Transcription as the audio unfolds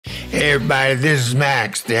Hey everybody, this is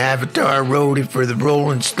Max, the Avatar roadie for the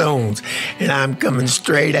Rolling Stones, and I'm coming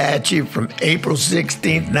straight at you from April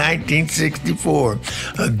 16th, 1964.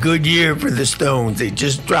 A good year for the Stones. They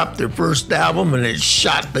just dropped their first album and it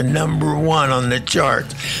shot the #1 on the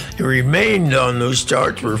charts. It remained on those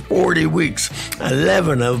charts for 40 weeks,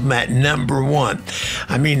 11 of them at #1.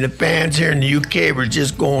 I mean, the fans here in the UK were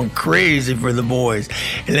just going crazy for the boys.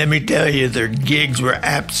 And let me tell you, their gigs were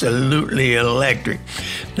absolutely electric.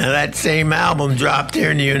 Now, that same album dropped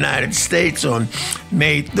here in the United States on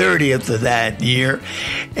May 30th of that year,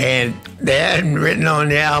 and they hadn't written on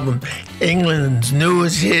the album England's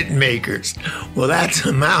newest hit makers. Well, that's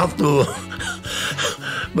a mouthful.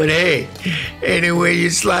 But hey, anyway you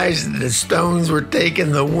slice it, the Stones were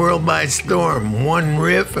taking the world by storm, one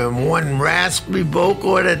riff and one raspy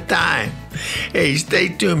vocal at a time. Hey, stay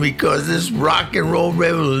tuned because this rock and roll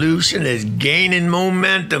revolution is gaining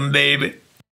momentum, baby.